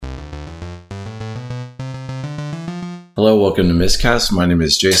Hello, welcome to Miscast. My name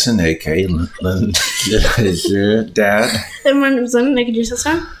is Jason, aka Lynn is your dad. And my name is Lynn, aka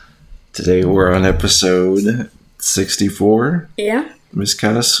Jason. Today we're on episode 64. Yeah.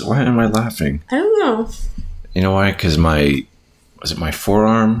 Miscast. Why am I laughing? I don't know. You know why? Because my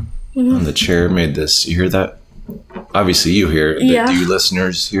forearm on the chair made this. You hear that? Obviously you hear it. Yeah. Do you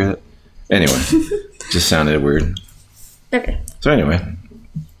listeners hear it? Anyway, just sounded weird. Okay. So anyway,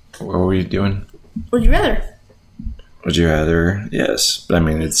 what were we doing? Would you rather? Would you rather? Yes. But I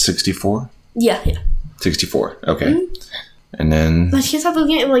mean, it's 64? Yeah. 64. Okay. And then... But you just have to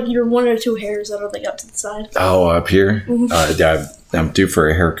get like your one or two hairs that are like up to the side. Oh, up here? I'm due for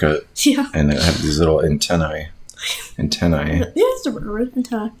a haircut. Yeah. And I have these little antennae. Yeah, it's the word.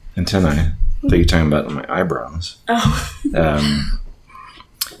 Antennae. I thought you were talking about my eyebrows. Oh. I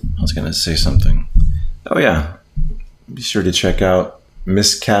was going to say something. Oh, yeah. Be sure to check out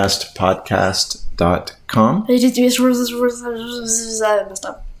miscastpodcast.com. They just do messed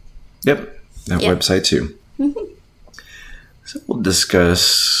up. Yep. That website, too. So we'll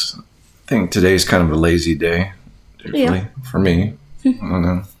discuss... I think today's kind of a lazy day. For me. I don't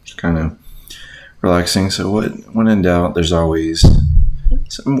know. It's kind of relaxing. So when in doubt, there's always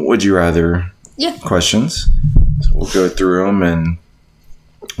some would you rather questions. So we'll go through them and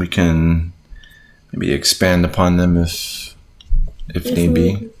we can maybe expand upon them if need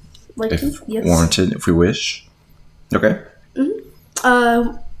be. Warranted, if we wish. Okay. Who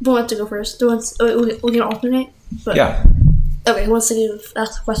wants to go first? We can alternate? But, yeah. Okay, who wants to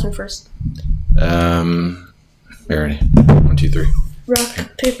ask the question first? Ready. 1, 2, 3.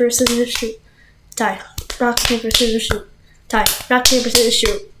 Rock, paper, scissors, shoot. Tie. Rock, paper, scissors, shoot. Tie. Rock, paper, scissors,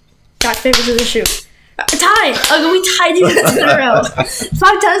 shoot. Rock, paper, scissors, shoot. Tie! Okay, we tied you guys in a row.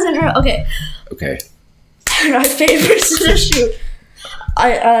 5 times in a row. Okay. Rock, paper, scissors, shoot.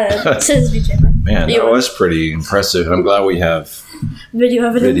 Scissors, beat paper. Man, that was pretty impressive. I'm glad we have video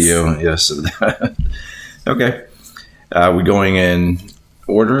evidence. Yes, of that. Okay. We going in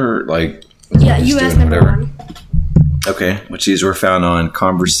order? Like, yeah, you asked number 1. Okay, which these were found on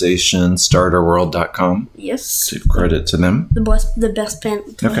conversationstarterworld.com. Yes. Give credit to them. The best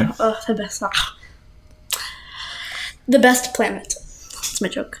planet. Okay. The best planet. That's my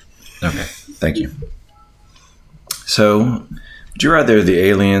joke. Okay, thank you. So, would you rather the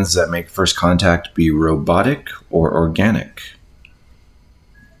aliens that make first contact be robotic or organic?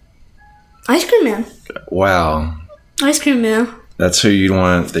 Ice Cream Man. Wow. Ice Cream Man. That's who you'd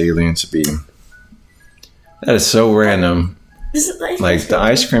want the alien to be. That is so random. Like, the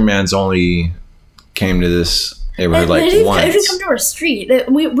Ice Cream Man's only came to this neighborhood once. They didn't come to our street.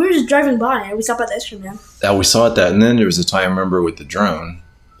 We were just driving by and we stopped by the Ice Cream Man. We saw it and then there was a time, I remember, with the drone.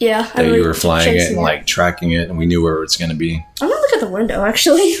 Yeah. That you were flying it and tracking it, and we knew where it's going to be. I'm going to look at the window,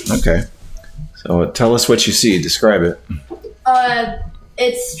 actually. Okay. So tell us what you see. Describe it.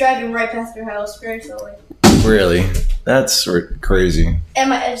 It's driving right past your house very slowly. Really? That's crazy.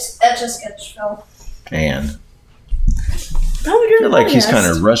 And my Etch-a-Sketch fell. Man. I feel like he's kind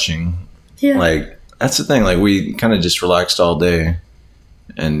of rushing. Yeah. Like, that's the thing. Like, we kind of just relaxed all day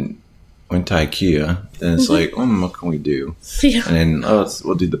and went to IKEA. Then it's like, what can we do? Yeah. And then,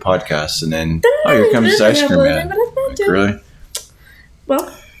 we'll do the podcast. And then, here comes the Ice Cream Man. Like, really?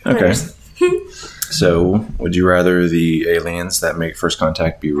 Well, okay. So, would you rather the aliens that make first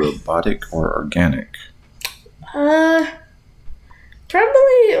contact be robotic or organic?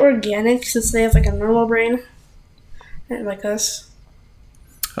 Probably organic, since they have like a normal brain, like us.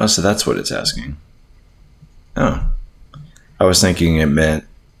 Oh, so that's what it's asking. Oh, I was thinking it meant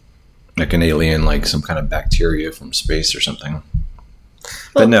like an alien, like some kind of bacteria from space or something.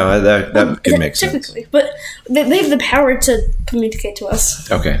 But no, that could make sense. Technically, but they have the power to communicate to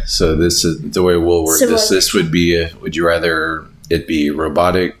us. Okay, so this is the way we'll work this. This would be, would you rather it be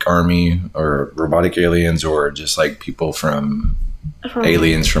robotic army or robotic aliens or just like people from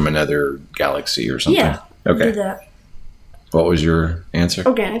aliens from another galaxy or something? Yeah. Okay. Do that. What was your answer?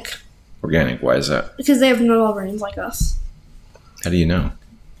 Organic. Organic. Why is that? Because they have normal brains like us. How do you know?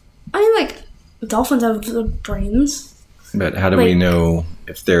 I mean, like, dolphins have brains. But how do we know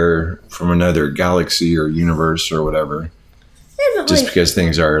if they're from another galaxy or universe or whatever? Yeah, just because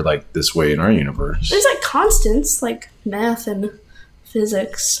things are like this way in our universe. There's like constants, like math and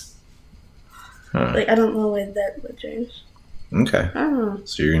physics. Huh. Like, I don't know why that would change. Okay. I don't know.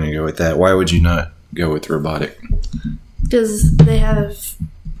 So you're going to go with that. Why would you not go with robotic? Because they have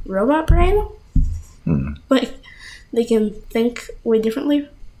robot brain. Like, they can think way differently.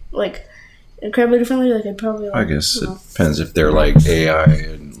 Like, incredibly differently. Like, I guess it depends if they're like AI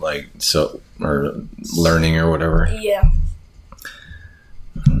and like or learning or whatever. Yeah.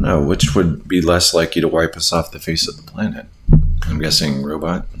 I don't know. Which would be less likely to wipe us off the face of the planet? I'm guessing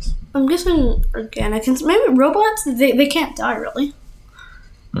robots. I'm guessing organic. And maybe robots, they can't die, really.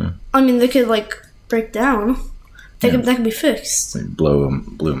 I mean, they could, like, break down. That could be fixed. They blew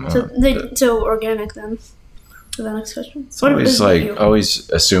them up. So organic, then. For the next question. It's always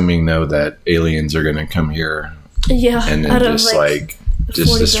assuming, though, that aliens are going to come here. Yeah. And then just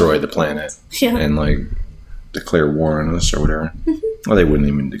destroy the planet. Yeah. And, like, declare war on us or whatever. Well, they wouldn't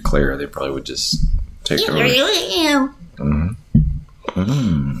even declare. They probably would just take over.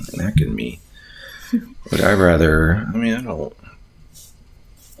 That could be. Would I rather... I mean, I don't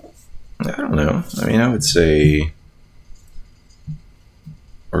know. I mean, I would say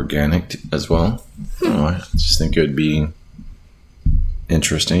organic as well. I just think it would be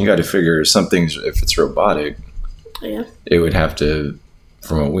interesting. You got to figure if it's robotic, it would have to,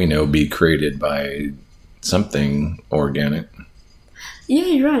 from what we know, be created by something organic. Yeah,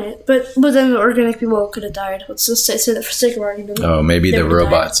 you're right. But then the organic people could have died. Let's just say that for sake of argument. Oh, maybe the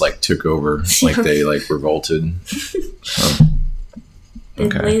robots took over, they revolted.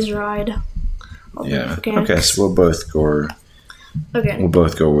 Big laser eyed. Yeah. Okay, so we'll both go. Okay. We'll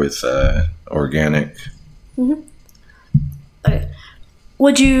both go with organic. Okay.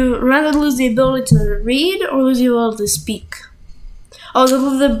 Would you rather lose the ability to read or lose the ability to speak? Oh,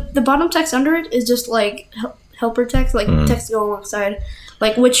 the bottom text under it is just like helper text, like text to go alongside.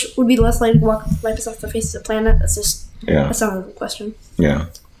 Like, which would be less likely to wipe us off the face of the planet? That's not a question. Yeah.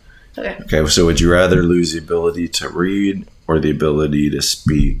 Okay, so would you rather lose the ability to read or the ability to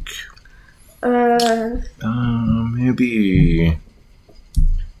speak? Maybe...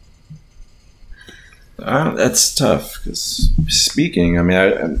 that's tough, because speaking, I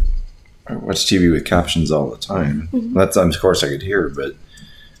mean, I watch TV with captions all the time. Of course I could hear, but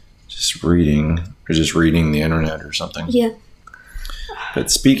just reading, or just reading the internet or something. Yeah. But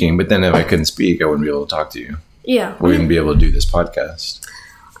speaking, but then if I couldn't speak, I wouldn't be able to talk to you. Yeah. We wouldn't be able to do this podcast.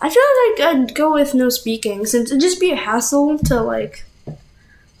 I feel like I'd go with no speaking, since it'd just be a hassle to, like...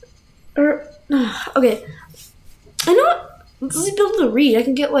 okay. I know let's be able to read. I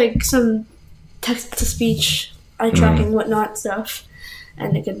can get, like, some text-to-speech, eye tracking, whatnot stuff,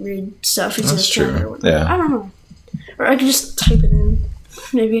 and I could read stuff. That's true. Yeah. I don't know. Or I could just type it in,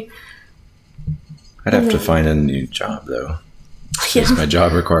 maybe. I'd have to find a new job, though. Because my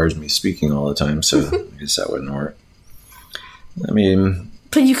job requires me speaking all the time, so I guess that wouldn't work. I mean...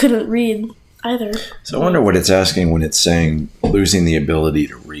 But you couldn't read either. So I wonder what it's asking when it's saying losing the ability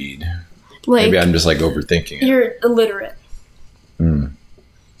to read. Like, maybe I'm just, like, overthinking it. You're illiterate.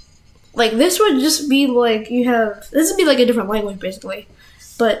 Like, this would just be, like, this would be, like, a different language, basically.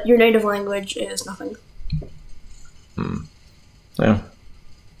 But your native language is nothing. Yeah.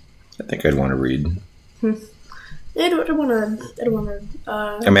 I think I'd want to read. I mean,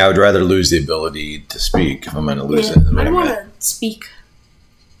 I would rather lose the ability to speak if I'm going to lose it. I don't want to speak.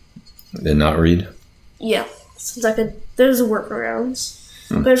 Than not read? Yeah. Since there's workarounds.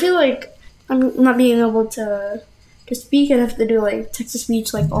 But I feel like I'm not being able to speak. I'd have to do, like,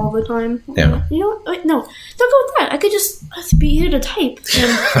 text-to-speech, like, all the time. Yeah. You know what? Wait, no. Don't go with that. I could just be easier to type.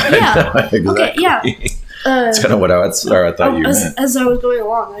 And, yeah. Exactly. Okay, yeah. That's kind of what I thought you meant. As I was going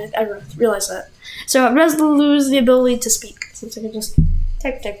along, I realized that. So I'd rather lose the ability to speak, since I could just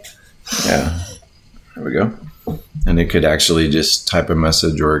type. Yeah. There we go. And it could actually just type a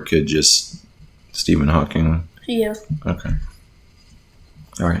message, or it could just Stephen Hawking. Yeah. Okay.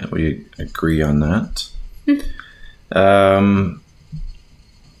 All right. We agree on that.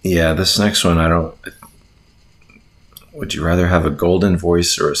 Yeah, this next one, would you rather have a golden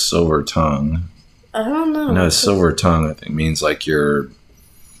voice or a silver tongue? I don't know. No, a silver tongue, I think, means like you're,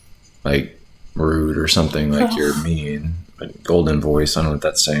 like, rude or something, like you're mean. But golden voice, I don't know what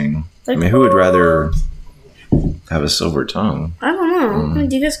that's saying. Like, I mean, who would rather have a silver tongue? I don't know. I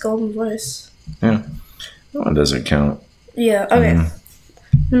do guess golden voice. Yeah. That one doesn't count. Yeah, okay.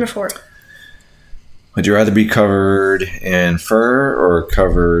 Number 4. Would you rather be covered in fur or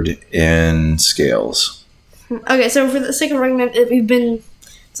covered in scales? Okay, so for the sake of argument,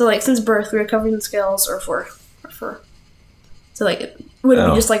 since birth, we were covered in scales or fur. So, like, it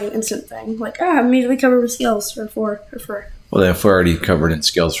wouldn't be just, like, an instant thing. Like, I'm immediately covered with scales or fur. Well, then if we're already covered in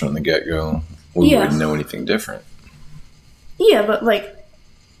scales from the get-go, we wouldn't know anything different. Yeah, but, like,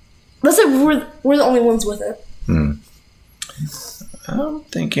 let's say we're the only ones with it. I'm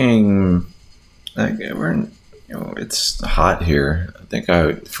thinking... Like, it's hot here. I think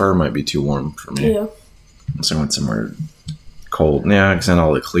fur might be too warm for me. Yeah. So I went somewhere cold. Yeah, because then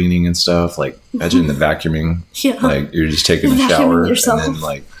all the cleaning and stuff. Like, imagine the vacuuming. Yeah. Like, you're just taking a shower yourself. and then,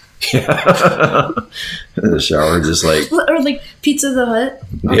 like, Yeah. In the shower, just like. Or like Pizza the Hut.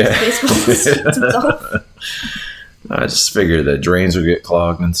 Yeah. Baseball. I just figured that drains would get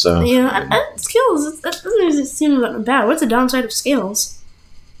clogged and stuff. Yeah, and scales, that doesn't seem that bad. What's the downside of scales?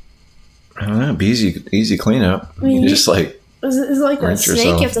 I don't know. Be easy cleanup. You just like. Is it like a snake?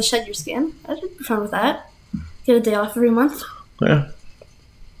 Yourself. You have to shed your skin? I'd be fine with that. Get a day off every month. Yeah.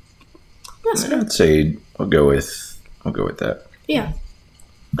 That's good. I'd say I'll go with that. Yeah.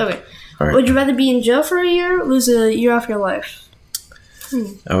 Okay. All right. Would you rather be in jail for a year or lose a year off your life?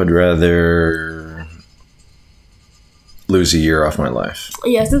 I would rather lose a year off my life.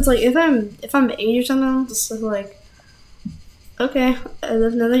 Yeah, since like if I'm 8 or something, just like okay, I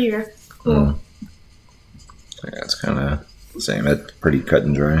live another year. Cool. Yeah, it's kind of the same. That's pretty cut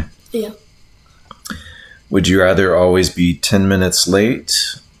and dry. Yeah. Would you rather always be 10 minutes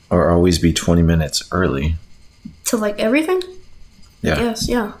late or always be 20 minutes early? To like everything? Yeah. Yes,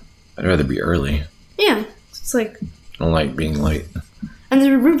 yeah. I'd rather be early. Yeah. It's like I don't like being late. and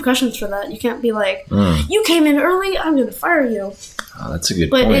there are repercussions for that. You can't be like, you came in early, I'm gonna fire you. Oh, that's a good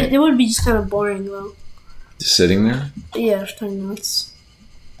But point. it would be just kind of boring though. Just sitting there? Yeah, for 20 minutes.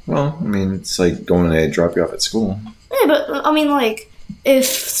 Well, I mean, it's like going to drop you off at school. Yeah, but I mean, like, if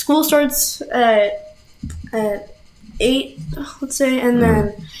school starts at 8, let's say, and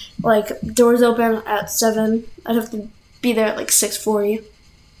then like doors open at 7, I'd have to be there at like 6:40.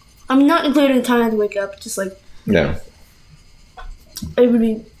 I'm not including the time I had to wake up. Just like Yeah. it would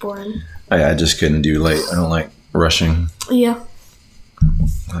be boring. I just couldn't do late. I don't like rushing. Yeah.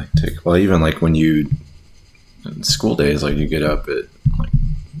 I like even like when you school days, like you get up at like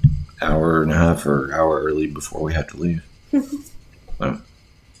hour and a half or hour early before we have to leave. So, all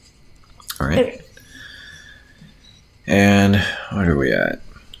right. Okay. And what are we at?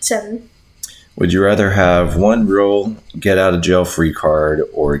 7. Would you rather have one real get out of jail free card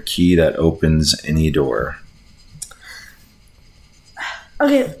or a key that opens any door?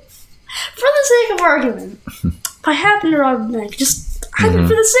 Okay. For the sake of argument, if I happen to rob a bank, just for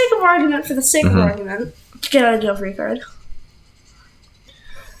the sake of argument, get out of jail free card.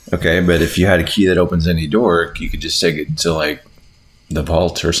 Okay, but if you had a key that opens any door, you could just take it to like the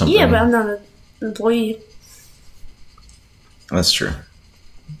vault or something. Yeah, but I'm not an employee. That's true.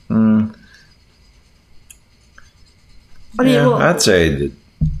 I mean, Yeah, well, I'd say that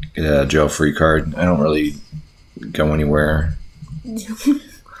get a jail free card. I don't really go anywhere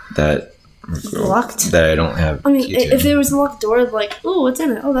that locked. that I don't have. I mean, key to. if there was a locked door, like, oh, what's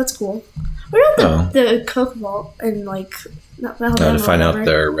in it? Oh, that's cool. What about the Coke vault and like to find out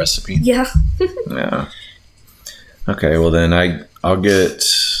their recipe. Yeah. Yeah. Okay. Well, then I'll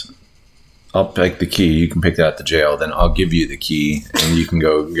pick the key. You can pick that at the jail. Then I'll give you the key, and you can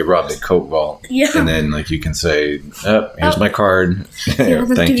go rob the Coke vault. Yeah. And then like you can say, "Here's my card. Yeah,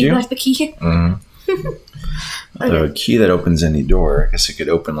 then Thank give you." back the key. The key that opens any door. I guess it could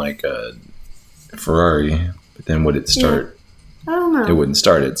open like a Ferrari, but then would it start? I don't know. It wouldn't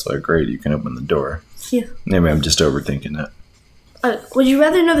start it. So great, you can open the door. Yeah. Maybe I'm just overthinking that. Would you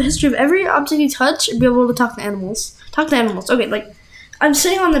rather know the history of every object you touch or be able to talk to animals? Talk to animals. Okay, like, I'm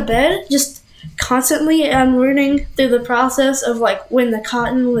sitting on the bed, just constantly I'm learning through the process of, like, when the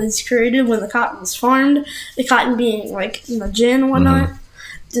cotton was created, when the cotton was farmed, the cotton being, like, gin and whatnot.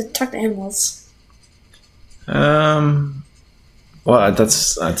 Just talk to animals. Well,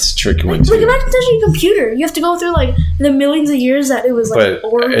 that's a tricky one Like, too. imagine touching a computer. You have to go through, like, the millions of years that it was, like,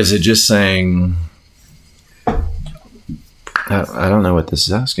 But is it just saying... I don't know what this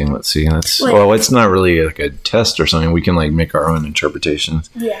is asking. Let's see. Well, it's not really like a test or something. We can like make our own interpretations.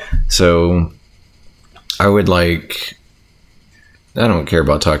 Yeah. So I would like... I don't care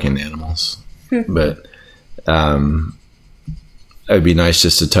about talking to animals. But it'd be nice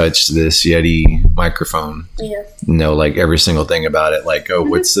just to touch this Yeti microphone. Yeah. Know like every single thing about it. Like,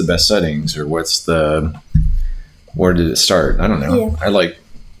 what's the best settings? Or where did it start? I don't know. Yeah.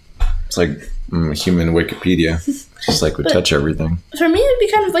 It's like human Wikipedia. Just like would touch everything. For me, it'd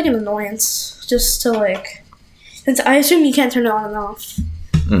be kind of like an annoyance. Just to like... Since I assume you can't turn it on and off.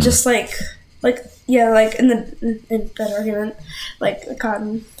 Just like in that argument, like the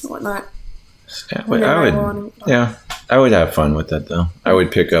cotton and whatnot. I would have fun with that though. I would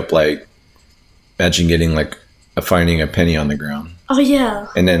pick up like, imagine getting like finding a penny on the ground. Oh yeah.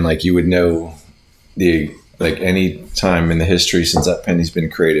 And then like you would know any time in the history since that penny's been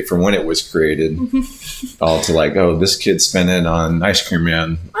created, from when it was created, all to like, this kid spent it on Ice Cream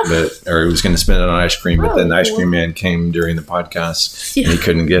Man, or he was going to spend it on ice cream, but then the Ice Cream Man came during the podcast and he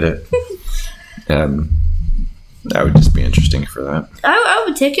couldn't get it. That would just be interesting for that. I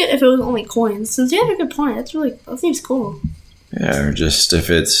would take it if it was only coins. Since you have a good point, that seems cool. Yeah, or just if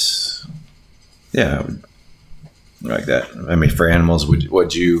it's, yeah, like that. I mean, for animals,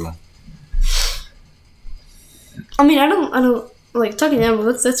 would you? I mean, I don't like talking to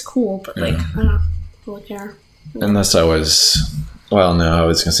animals. That's cool, but like, I don't really care. Unless I was, well, no, I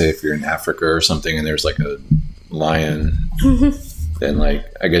was gonna say if you're in Africa or something and there's like a lion, then like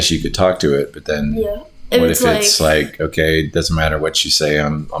I guess you could talk to it, but then yeah. What if it's like, okay, it doesn't matter what you say,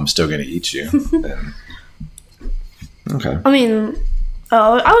 I'm still gonna eat you. Then, okay. I mean,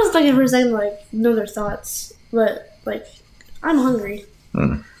 I was thinking for a second like know their thoughts, but like I'm hungry.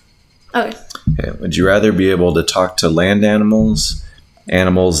 Okay. Would you rather be able to talk to land animals,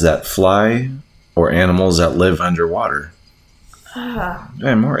 animals that fly, or animals that live underwater?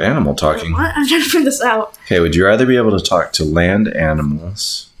 Man, more animal talking. I'm trying to figure this out. Okay, would you rather be able to talk to land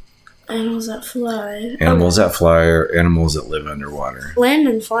animals, animals that fly, that fly, or animals that live underwater? Land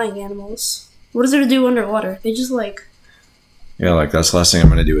and flying animals. What is there to do underwater? They just like... Yeah, like that's the last thing I'm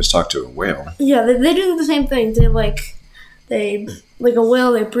going to do is talk to a whale. Yeah, they do the same thing. They like a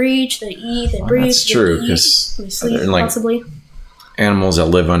whale, they breach, they eat, they breathe. That's true, because they sleep, possibly. Animals that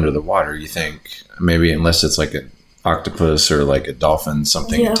live under the water, you think, maybe unless it's like an octopus or like a dolphin,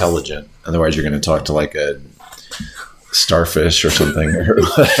 something intelligent. Otherwise, you're going to talk to like a starfish or something or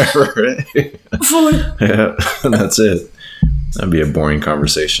whatever. Yeah, that's it. That'd be a boring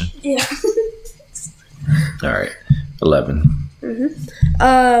conversation. Yeah. All right, 11.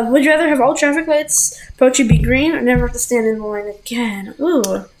 Would you rather have all traffic lights approach you be green or never have to stand in the line again?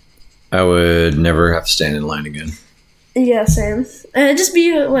 Ooh. I would never have to stand in line again. Yeah, same. And it'd just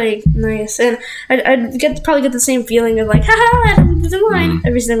be like nice, and I'd probably get the same feeling of like, haha, I'm in line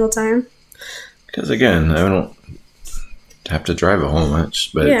every single time. Because again, I don't have to drive a whole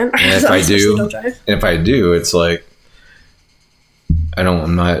much, but yeah, if I do, it's like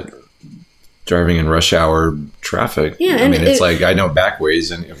I'm not driving in rush hour traffic. Yeah, I mean, it's like I know back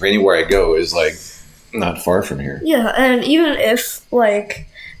ways, and if anywhere I go is like not far from here. Yeah, and even if like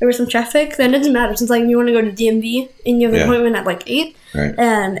there was some traffic, then it doesn't matter. Since like you want to go to DMV and you have an appointment at like 8, right.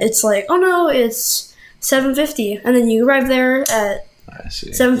 And it's like, oh no, it's 7:50, and then you arrive there at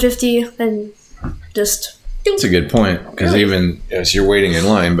 7:50, and just. That's a good point, because even as you're waiting in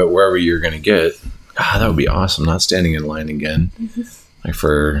line, but wherever you're going to get, that would be awesome. Not standing in line again. Like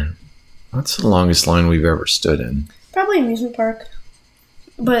what's the longest line we've ever stood in? Probably amusement park.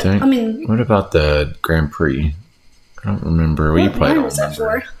 But I mean, what about the Grand Prix? I don't remember. You probably don't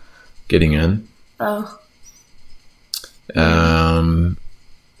remember getting in. Oh. That's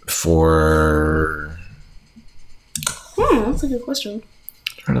a good question.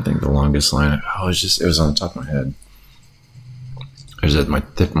 I'm trying to think of the longest line. It was on the top of my head. It was at my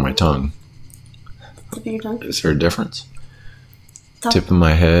tip of my tongue. Tip of your tongue? Is there a difference? Tip of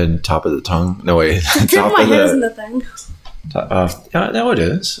my head, top of the tongue. No, wait. The tip of my head isn't the thing. No, it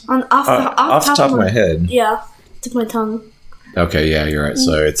is. Off the top of my head. Yeah, tip of my tongue. Okay, yeah, you're right.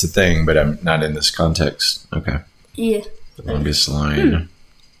 So it's a thing, but I'm not in this context. Okay. Yeah. The longest line.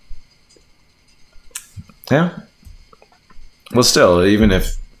 Yeah. Well, still, even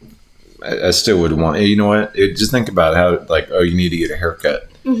if I still would want, you know what? Just think about how, like, you need to get a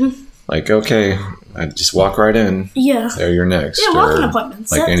haircut. Like, okay, I just walk right in. Yeah. There, you're next. Yeah, walk-in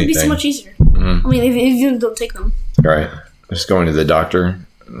appointments. Like that would be so much easier. I mean, if you don't take them. Right. Just going to the doctor.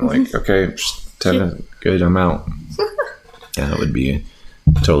 Like, okay, just 10 minutes. Good, I'm out. Yeah, that would be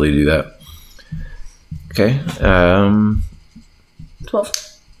totally do that. Okay. 12.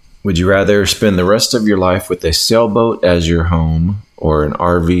 Would you rather spend the rest of your life with a sailboat as your home or an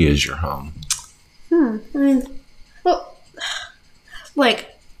RV as your home? I mean, well,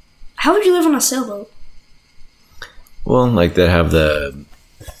 like, how would you live on a sailboat? Well, like they have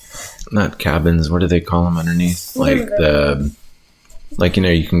not cabins. What do they call them underneath? Like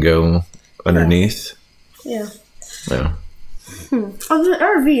you can go underneath. Yeah. Yeah. The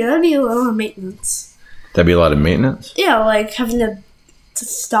RV, that'd be a lot of maintenance. That'd be a lot of maintenance? Yeah, like having to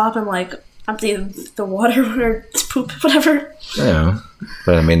stop and like empty the water or poop, whatever. Yeah,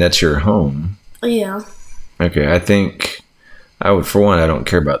 but I mean that's your home. Yeah. Okay, I think I would. For one, I don't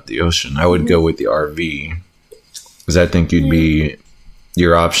care about the ocean. I would go with the RV because I think you'd be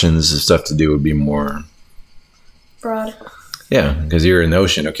your options and stuff to do would be more broad. Yeah, because you're in the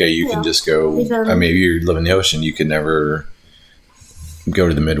ocean. Okay, you can just go. I mean, you live in the ocean. You could never go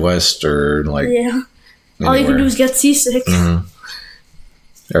to the Midwest or like. Yeah. Anywhere. All you can do is get seasick.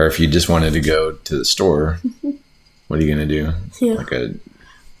 Or if you just wanted to go to the store, what are you going to do?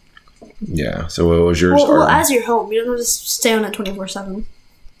 Yeah. So what was yours? Well, as your home, you don't just stay on it 24/7.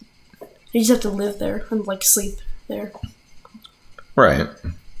 You just have to live there and like sleep there. Right.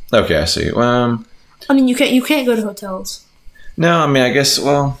 Okay, I see. Well, I mean, you can't go to hotels. No, I mean, I guess.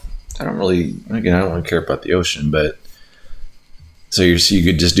 Well, I don't really care about the ocean, but so you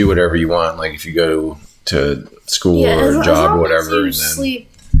could just do whatever you want. Like if you go to school or job, or whatever, and then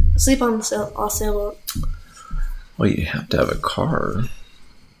sleep on the sailboat. Well, you have to have a car.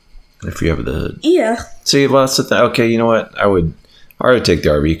 If you have the yeah. See, well, that's the thing. Okay, you know what? I would take the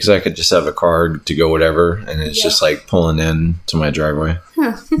RV because I could just have a car to go whatever, and it's just like pulling in to my driveway,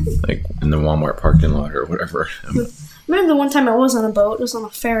 like in the Walmart parking lot or whatever. Remember the one time I was on a boat? It was on a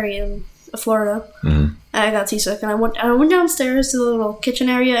ferry in Florida. Mm-hmm. And I got seasick, and I went downstairs to the little kitchen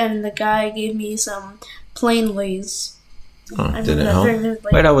area, and the guy gave me some plain Lay's. Oh, did it help?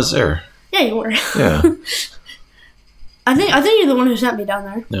 Wait, I was there. Yeah, you were. Yeah. I think you're the one who sent me down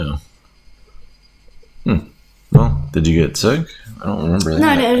there. No. Well, did you get sick? I don't remember that. No,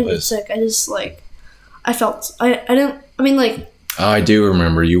 I didn't get sick. I just I felt I didn't. I mean, Oh, I do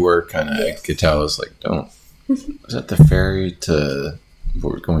remember you were kind of. I could tell. I was like, don't. Was that the ferry to?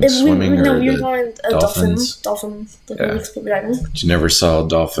 We're going swimming or we were going dolphins? Dolphin. Yeah. But you never saw a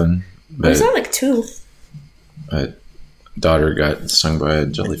dolphin. I saw 2. My daughter got stung by a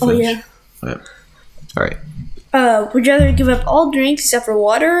jellyfish. Oh yeah. But, all right. Would you rather give up all drinks except for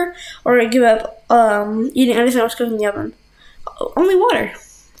water, or give up eating anything else cooked in the oven? Only water.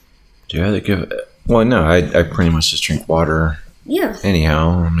 Do you rather give it? Well, no, I pretty much just drink water. Yeah.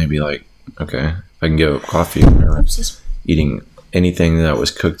 Anyhow, maybe okay, I can give up coffee or eating anything that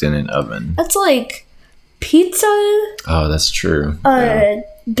was cooked in an oven. That's like pizza. Oh, that's true.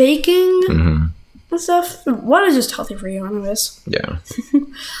 Baking and stuff. Water's just healthy for you, anyways. Yeah.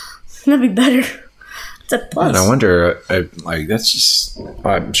 That'd be better. It's a plus. And I wonder, that's just.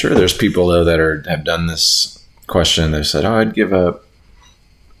 I'm sure there's people though that have done this question. They said, "Oh, I'd give up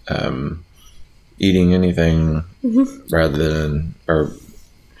eating anything rather than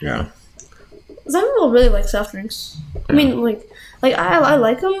yeah." Some people really like soft drinks. Yeah. I mean, I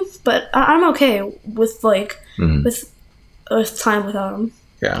like them, but I'm okay with with time without them.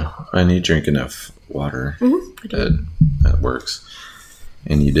 Yeah, and you drink enough water. That works.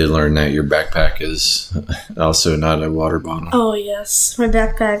 And you did learn that your backpack is also not a water bottle. Oh yes, my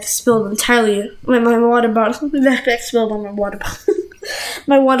backpack spilled entirely. My water bottle. My backpack spilled on my water bottle.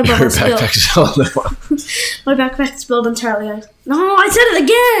 My water bottle spilled. My backpack spilled entirely. No, I said it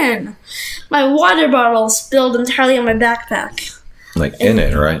again. My water bottle spilled entirely on my backpack. In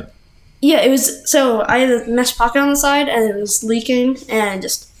it, right? Yeah, it was. So I had a mesh pocket on the side, and it was leaking, and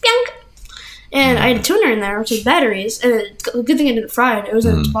just yank. And I had a tuner in there, which is batteries. And a good thing I didn't fry it. It was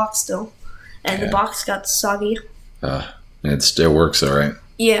in its box still, and the box got soggy. It still works, all right.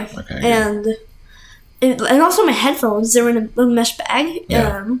 Yeah. Okay. And also my headphones. They were in a little mesh bag.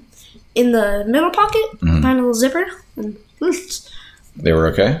 In the middle pocket, behind a little zipper. And they were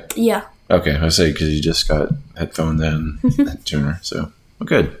okay? Yeah. Okay, I say because you just got headphones and that tuner, so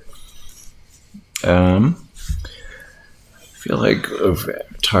good. I feel like I've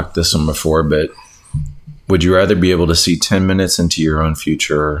talked this one before, but would you rather be able to see 10 minutes into your own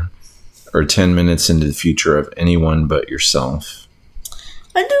future or 10 minutes into the future of anyone but yourself?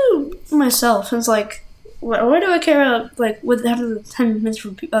 I do myself. It's why do I care about what happens in 10 minutes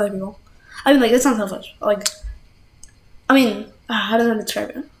from other people? I mean, it's not selfish. How do I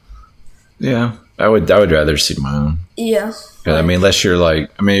describe it? Yeah, I would rather see my own. Yeah. I mean, unless you're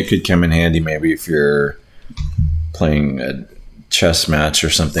it could come in handy maybe if you're playing a chess match or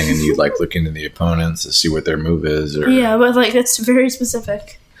something and you look into the opponents to see what their move is. Or, yeah, but it's very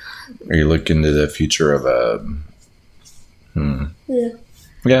specific. Or you look into the future of a. Yeah.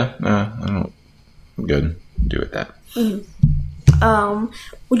 Yeah, I don't. I'm good. Do with that.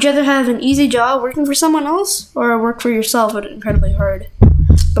 Would you rather have an easy job working for someone else or work for yourself but incredibly hard?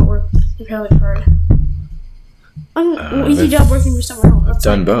 But work incredibly hard. Easy job working for someone else. I've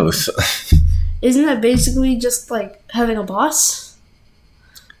done both. Isn't that basically just having a boss?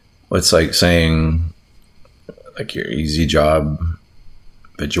 Well, it's like saying your easy job,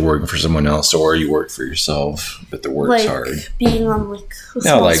 but you're working for someone else, or you work for yourself, but the work's hard. Being on a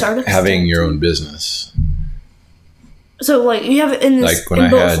small startup. Having your own business. So you have it in this. When I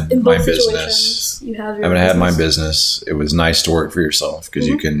had my business, you have when I had my business, it was nice to work for yourself because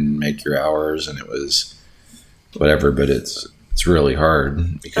you can make your hours and it was whatever. But it's really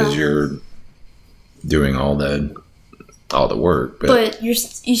hard because you're doing all the work. But you're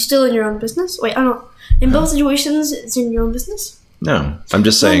still in your own business. Wait, I don't know. In both situations, it's in your own business. No, I'm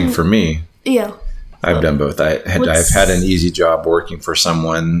just saying for me. Yeah. I've done both. I've had an easy job working for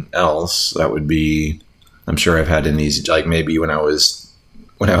someone else. That would be. I'm sure I've had an easy, maybe when I was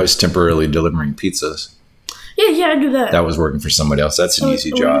temporarily delivering pizzas. Yeah, I do that. That was working for somebody else. That's an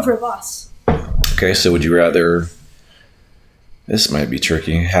easy job. For a boss. Okay, so would you rather this might be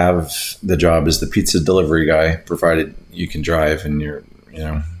tricky. Have the job as the pizza delivery guy, provided you can drive and you're,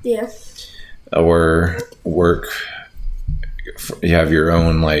 Yeah. or work. You have your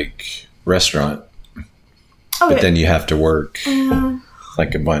own like restaurant, Okay. but then you have to work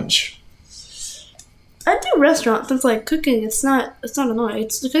like a bunch. I do restaurants. It's like cooking. It's not annoying.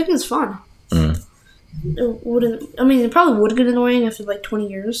 The cooking is fun. Mm. It probably would get annoying after like 20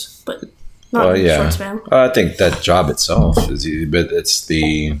 years, but not in a short span. I think that job itself is easy, but it's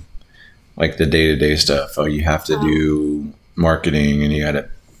the day-to-day stuff. Oh, you have to do marketing, and you got to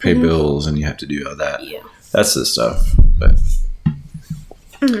pay bills, and you have to do all that. Yeah. That's the stuff. But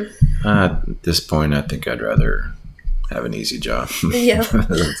at this point, I think I'd rather have an easy job. Yeah.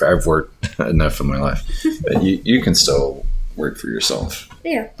 I've worked enough in my life. But you can still work for yourself.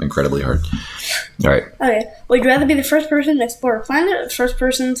 Yeah. Incredibly hard. All right. Okay. Would you rather be the first person to explore a planet, or the first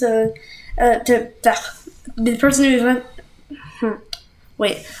person to be the person who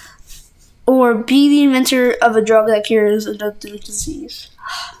or be the inventor of a drug that cures a deadly disease?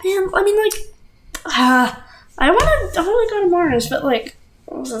 Man, I want to go to Mars, but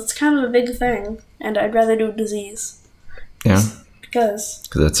that's kind of a big thing, and I'd rather do a disease. Yeah. Because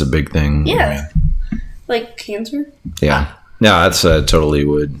that's a big thing. Yeah. Like cancer. Yeah. No, that's totally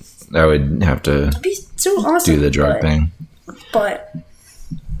would. I would have to It'd be so awesome, do the drug thing. But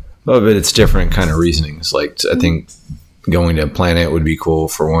it's different kind of reasonings. Like, I think going to a planet would be cool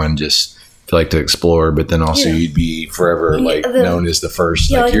for one, just to explore, but then also you'd be forever known as the first.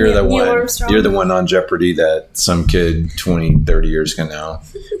 You're the one on Jeopardy that some kid 20, 30 years from now,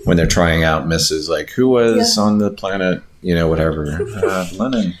 when they're trying out misses, like, who was on the planet, whatever.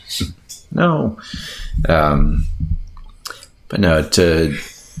 Lennon. No. But no,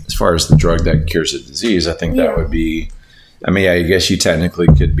 as far as the drug that cures a disease, I think that would be, I guess you technically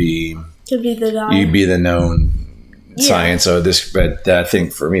could be the guy. You'd be the known science of this, but I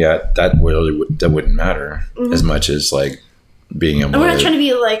think for me, that wouldn't matter as much as being able. I'm not trying to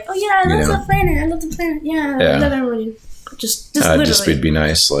be like, oh yeah, I love the planet. Yeah. I love everybody. Just it'd be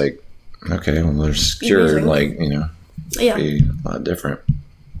nice. Okay, well, there's cure. Be a lot different.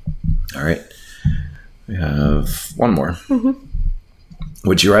 All right, we have one more. Mm-hmm.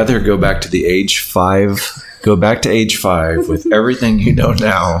 Would you rather go back to age 5 with everything you know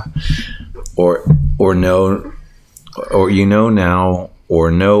now, or know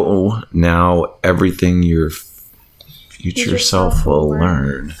now everything your future self will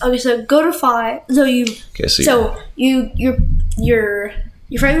learn? Okay, so go to 5. So you're 5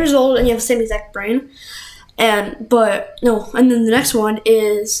 years old and you have the same exact brain, and then the next one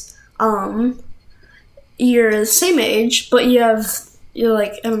is you're the same age, but you're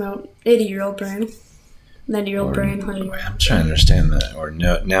 80-year-old brain, 90-year-old brain, 100-year-old. I'm trying to understand that. Or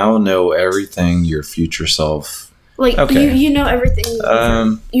know everything your future self. You know everything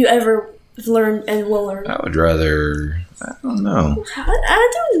you ever learned and will learn. I would rather. I don't know.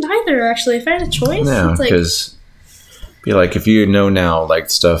 I do neither, actually. If I had a choice, no, because be if you know now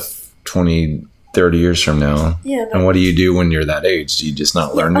stuff 20, 30 years from now. Yeah. And what do you do when you're that age? Do you just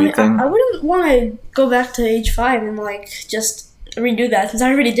not learn anything? I wouldn't want to go back to age 5 and just redo that, since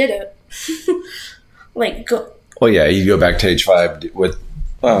I already did it. Well, yeah, you go back to age 5 with.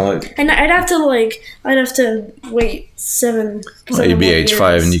 And I'd have to wait 7. You'd be age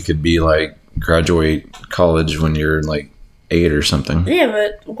 5, and you could be graduate college when you're 8 or something. Yeah,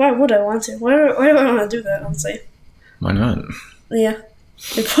 but why would I want to? Why do I want to do that? Honestly. Why not? Yeah,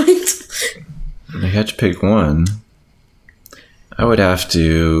 good point. You had to pick one. I would have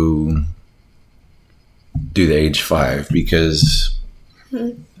to do the age 5 because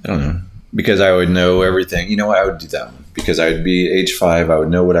I don't know. Because I would know everything. You know what? I would do that one. Because I would be age 5. I would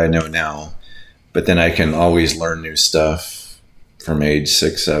know what I know now. But then I can always learn new stuff from age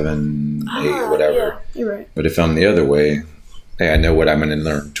 6, 7, 8, whatever. Yeah, you're right. But if I'm the other way, I know what I'm going to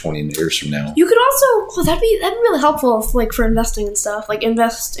learn 20 years from now. You could also, that'd be really helpful if, for investing and stuff.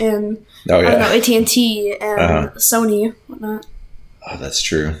 Invest in, AT&T and Sony, whatnot. Oh, that's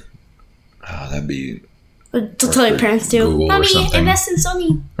true. Oh, that'd be... To tell your parents to. Google Mommy, or invest in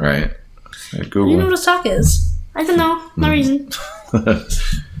Sony. Right. Google. You know what a stock is. I don't know. No reason. All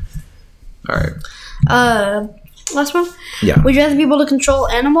right. Last one? Yeah. Would you rather be able to control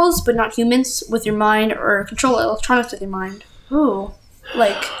animals but not humans with your mind, or control electronics with your mind? Ooh.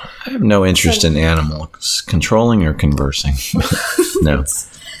 I have no interest in animals. Controlling or conversing? No.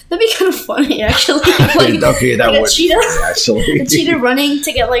 That'd be kind of funny, actually. Okay, that would. A cheetah, actually. a cheetah running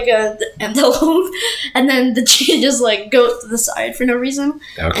to get a antelope, and then the cheetah just goes to the side for no reason.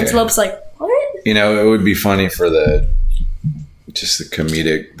 Okay. Antelope's what? It would be funny for the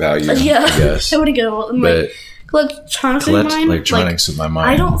comedic value. Yeah, I guess. It would go. But Electronics with mine. Electronics with my mind.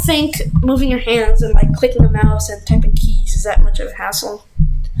 I don't think moving your hands and like clicking a mouse and typing keys is that much of a hassle.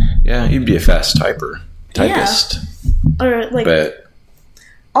 Yeah, you'd be a fast typist. Or like But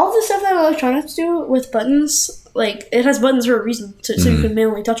all the stuff that electronics do with buttons, like it has buttons for a reason, so you can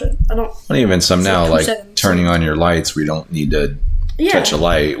manually touch it. I don't. and even some now, like seconds. turning on your lights, we don't need to touch a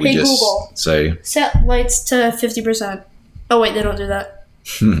light. We Hey, just Google. say Set lights to 50%. Oh wait, they don't do that.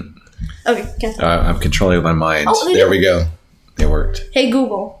 Okay, can't. I'm controlling my mind. Oh, they there do. we go. It worked. Hey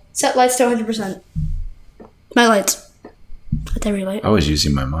Google, set lights to 100%. My lights. At every light. I was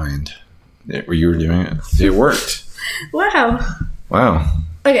using my mind. You were doing it. It worked. Wow. Wow.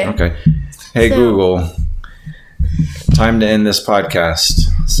 Okay. Hey, So- Google. Time to end this podcast.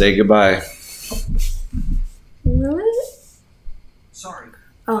 Say goodbye. Really? Sorry,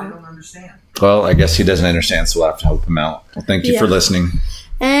 Oh. I don't understand. Well, I guess he doesn't understand, so we'll have to help him out. Well, thank you for Yeah. listening.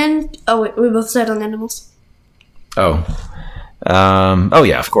 And wait, we both said on animals. Oh. Oh,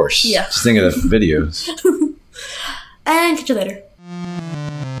 yeah, of course. Yeah. Just think of the videos. And catch you later.